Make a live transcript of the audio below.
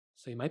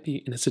So you might be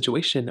in a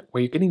situation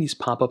where you're getting these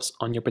pop-ups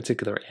on your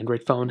particular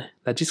Android phone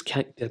that just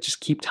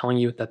keep telling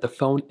you that the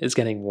phone is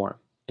getting warm,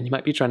 and you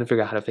might be trying to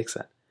figure out how to fix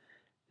that.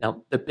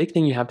 Now, the big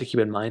thing you have to keep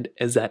in mind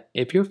is that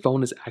if your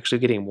phone is actually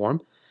getting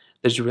warm,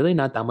 there's really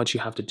not that much you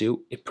have to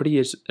do.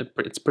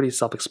 It's pretty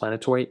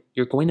self-explanatory.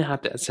 You're going to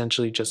have to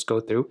essentially just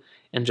go through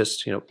and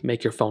just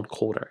make your phone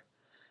colder.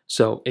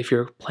 So if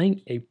you're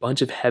playing a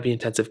bunch of heavy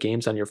intensive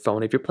games on your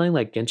phone, if you're playing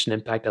like Genshin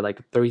Impact at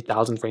like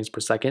 30,000 frames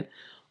per second,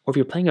 or if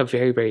you're playing a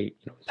very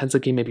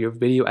intensive game, maybe you're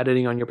video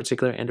editing on your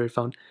particular Android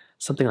phone,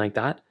 something like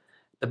that,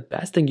 the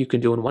best thing you can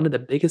do and one of the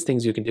biggest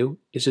things you can do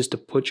is just to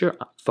put your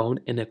phone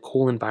in a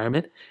cool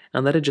environment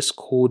and let it just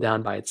cool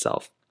down by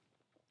itself.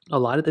 A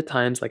lot of the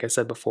times, like I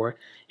said before,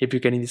 if you're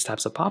getting these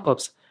types of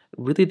pop-ups,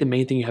 really the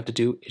main thing you have to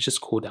do is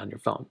just cool down your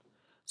phone.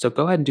 So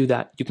go ahead and do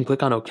that. You can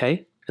click on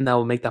OK, and that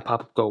will make that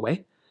pop-up go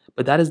away.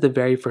 But that is the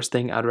very first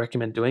thing I'd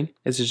recommend doing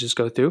is to just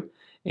go through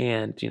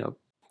and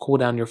cool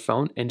down your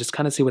phone and just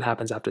kind of see what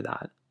happens after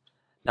that.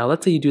 Now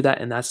let's say you do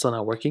that and that's still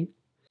not working.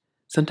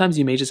 Sometimes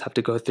you may just have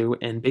to go through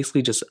and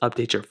basically just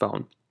update your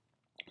phone.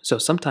 So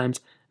sometimes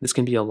this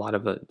can be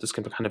this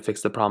can kind of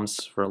fix the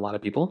problems for a lot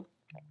of people.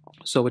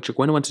 So what you're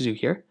going to want to do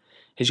here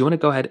is you want to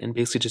go ahead and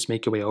basically just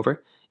make your way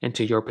over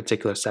into your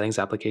particular settings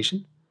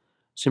application.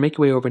 So you make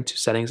your way over into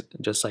settings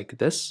just like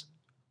this.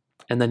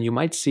 And then you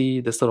might see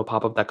this little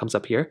pop-up that comes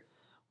up here.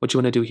 What you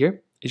want to do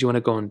here is you want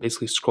to go and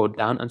basically scroll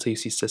down until you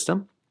see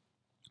system.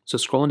 So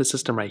scroll into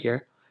system right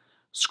here.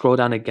 Scroll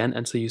down again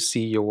until you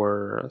see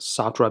your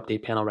software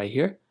update panel right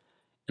here.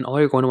 And all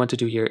you're going to want to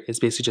do here is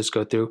basically just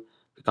go through,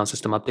 click on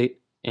system update.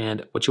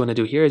 And what you want to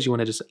do here is you want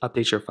to just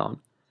update your phone.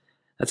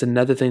 That's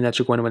another thing that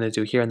you're going to want to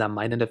do here, and that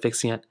might end up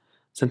fixing it.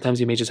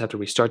 Sometimes you may just have to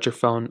restart your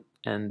phone,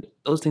 and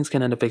those things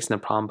can end up fixing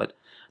the problem, but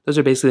those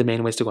are basically the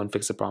main ways to go and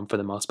fix the problem for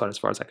the most part as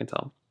far as I can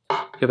tell. If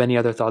you have any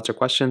other thoughts or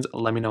questions,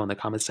 let me know in the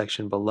comment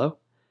section below.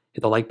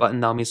 Hit the like button,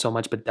 that'll mean so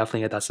much, but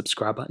definitely hit that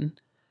subscribe button.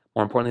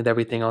 More importantly than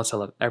everything else, I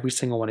love every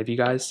single one of you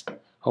guys.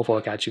 Hopefully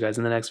I'll catch you guys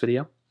in the next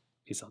video.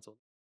 Peace out.